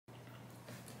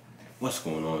What's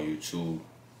going on, YouTube?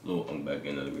 I'm back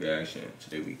in another reaction.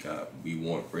 Today we got We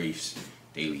Want Wraiths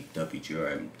daily, Duppy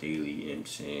GRM daily, you know what I'm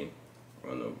saying?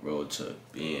 We're on the road to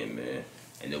being, man.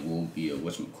 And there will be a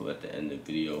whatchamacallit at the end of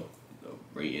the video, the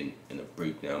rating and a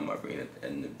breakdown of my rating at the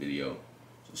end of the video.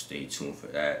 So stay tuned for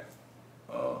that.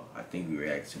 I think we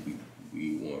reacted to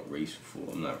We Want Wraiths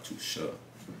before. I'm not too sure.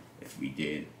 If we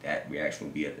did, that reaction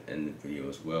will be at the end of the video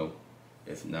as well.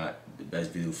 If not, the best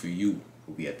video for you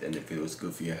will be at the end of the video. It's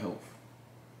good for your health.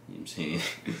 You know what I'm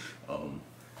saying?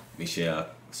 Make sure y'all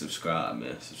subscribe,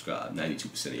 man. Subscribe.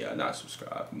 92% of y'all not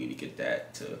subscribed. We need to get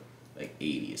that to like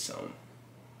 80 or something.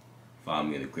 Follow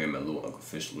me on the gram at Little Uncle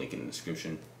Official, link in the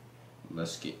description.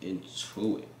 Let's get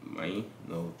into it, man.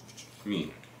 No,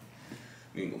 we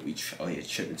ain't gonna be out here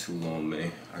tripping too long,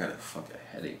 man. I got a fucking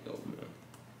headache though, man.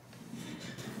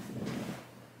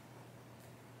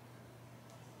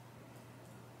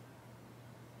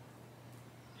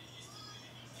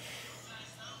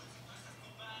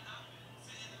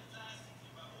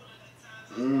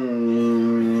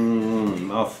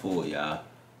 Mouthful, y'all.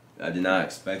 I did not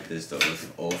expect this though. It's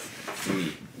off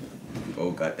free.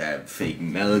 Bro got that fake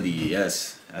melody.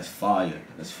 Yes, that's fire.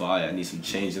 That's fire. I need some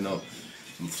changing up,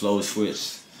 some flow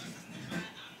switch.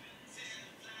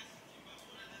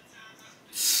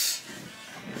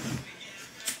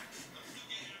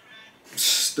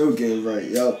 Still getting right,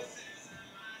 yup.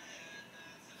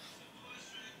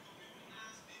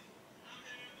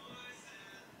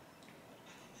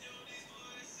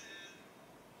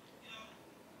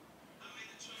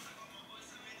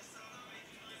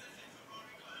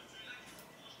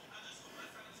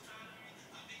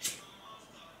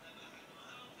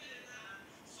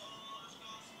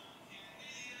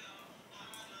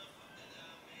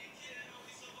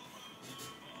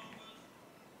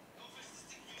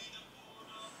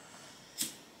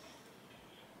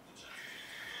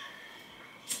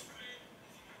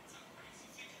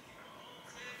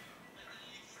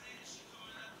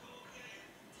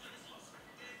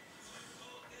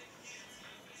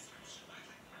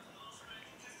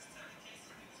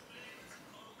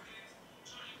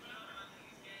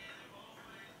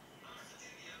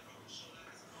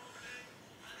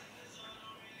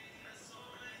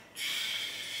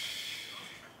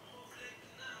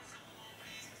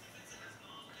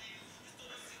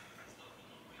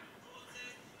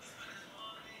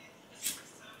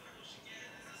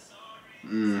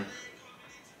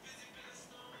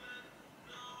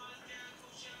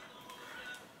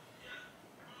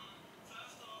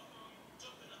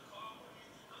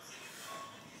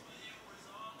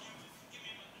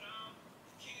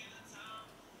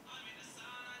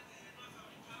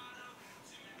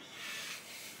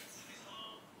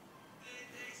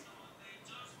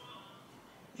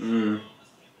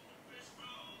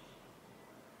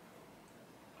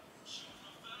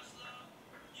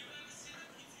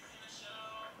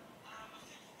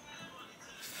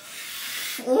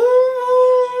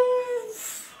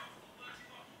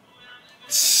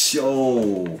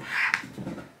 Yo,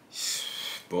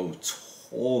 bro,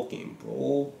 talking,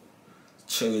 bro.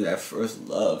 Chilling that first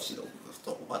love, yo. Let's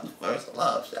talk about the first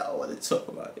love, y'all. I want to talk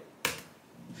about it.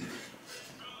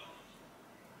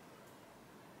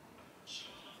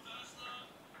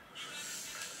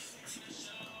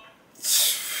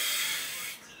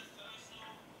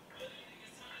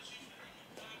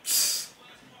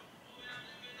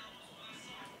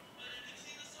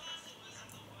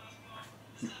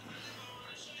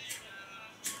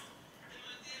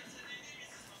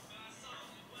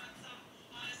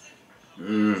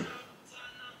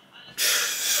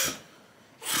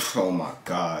 Oh my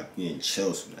God, getting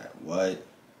chills from that. What?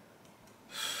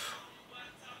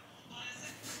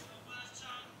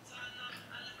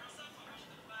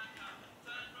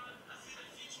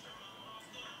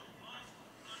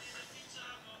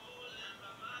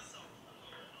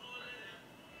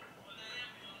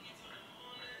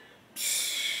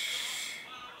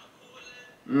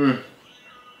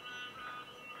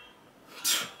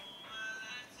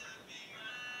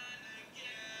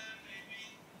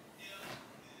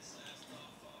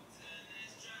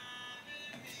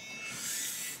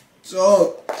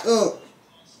 So,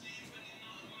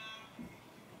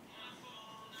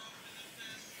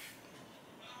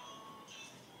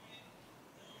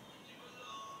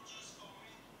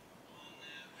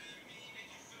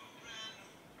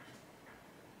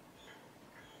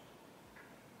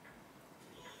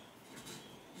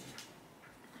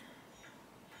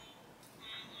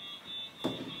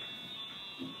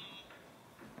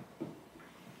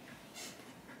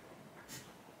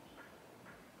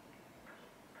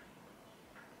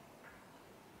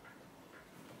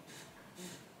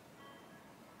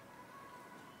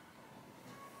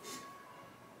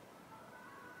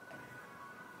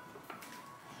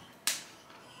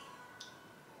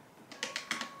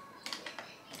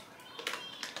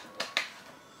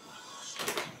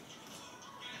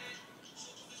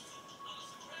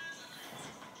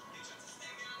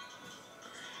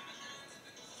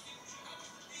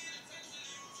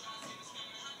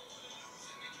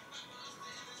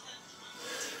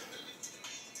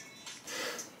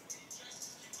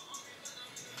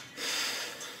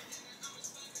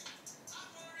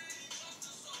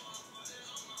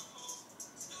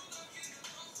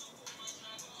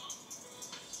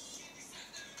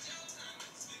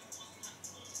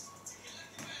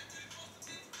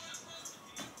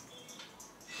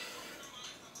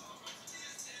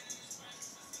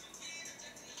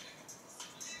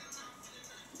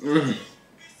 Yo.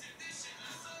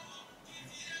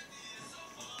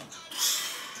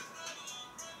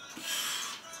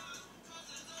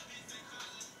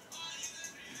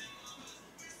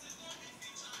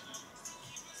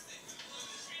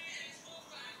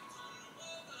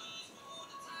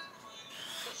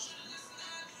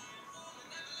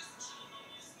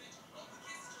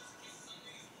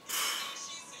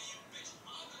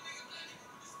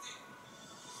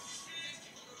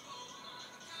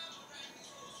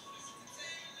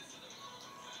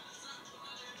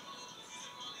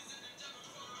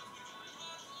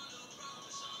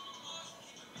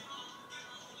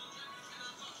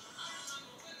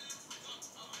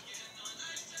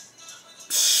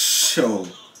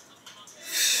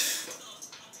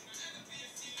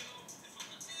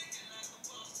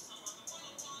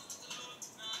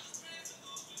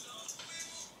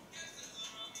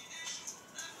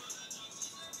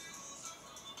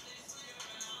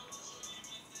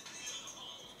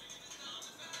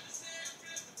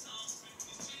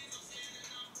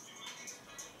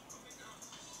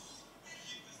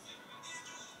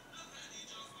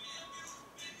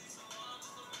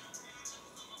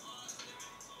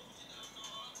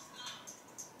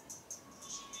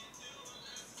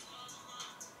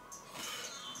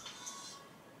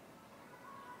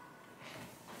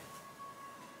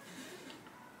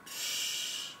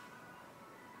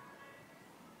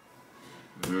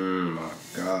 My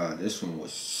God, this one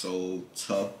was so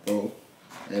tough, bro.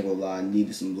 I ain't gonna lie, I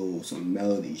needed some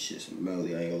melody shit, some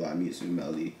melody. I ain't gonna lie, I needed some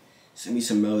melody. Send me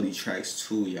some melody tracks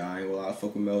too, y'all. I ain't gonna lie, I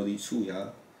fuck with melody too,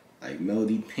 y'all. Like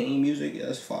melody pain music, yeah,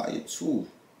 that's fire too.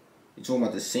 You talking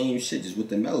about the same shit just with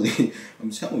the melody.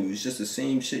 I'm telling you, it's just the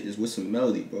same shit just with some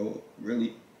melody, bro.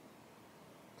 Really?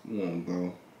 Come on,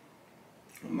 bro.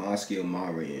 On my scale, my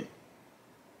rating,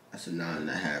 that's a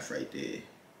 9.5 right there.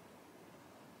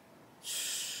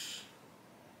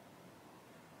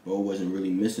 Bro wasn't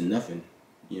really missing nothing.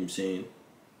 You know what I'm saying?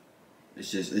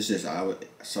 It's just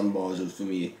some balls was for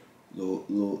me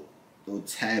little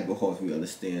tad bit hard for me to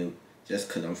understand just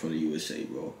cause I'm from the USA,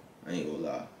 bro. I ain't gonna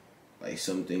lie. Like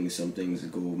some things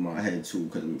go over my head too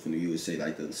cause I'm from the USA,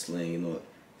 like the slang and all.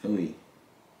 Feel me?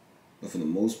 But for the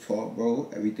most part, bro,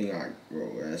 everything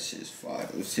bro, that shit's fire.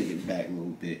 Let's take it back a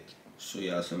little bit. Show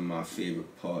y'all some of my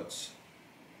favorite parts.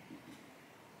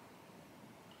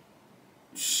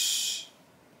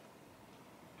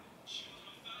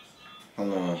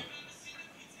 Hold on.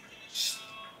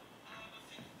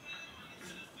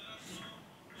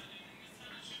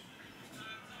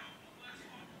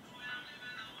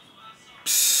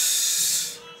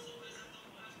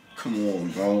 Come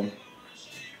on, bro.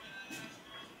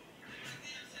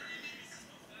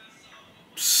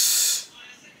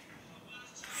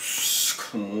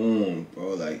 Come on,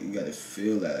 bro. Like, you gotta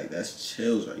feel that. Like, that's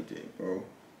chills right there, bro.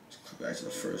 Let's go back to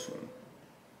the first one.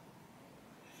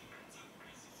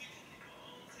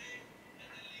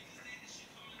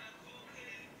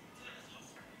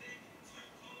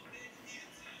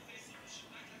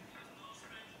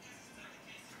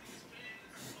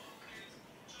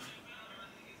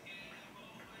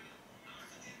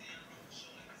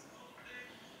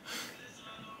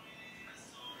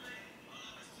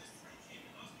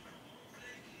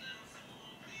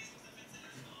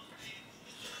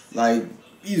 Like,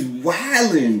 he's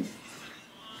wildin'.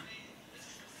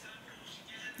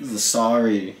 This is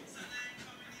sorry.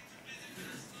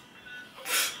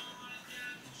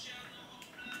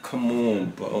 Come on,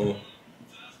 bro.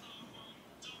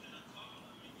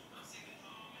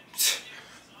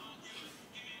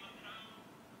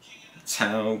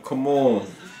 Town, come on.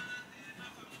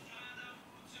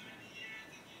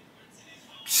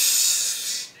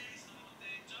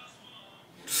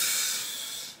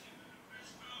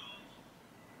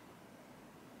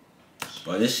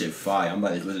 But this shit fire. I'm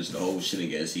about to listen to the whole shit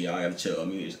again. See, I am chill. I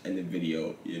mean, just end the video. You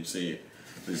know what I'm saying?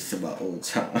 Listen to my old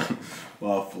time.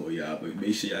 Well, for y'all. But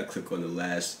make sure y'all click on the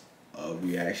last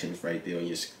reactions right there on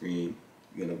your screen.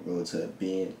 You're gonna go to a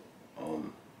band.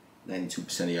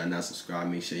 92% of y'all not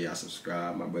subscribed. Make sure y'all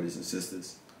subscribe, my brothers and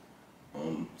sisters.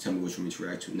 Tell me what you want me to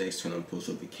react to next. Turn on post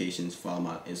notifications. Follow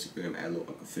my Instagram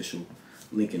 @LittleUncOfficial.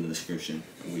 Link in the description.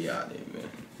 And we out there, man.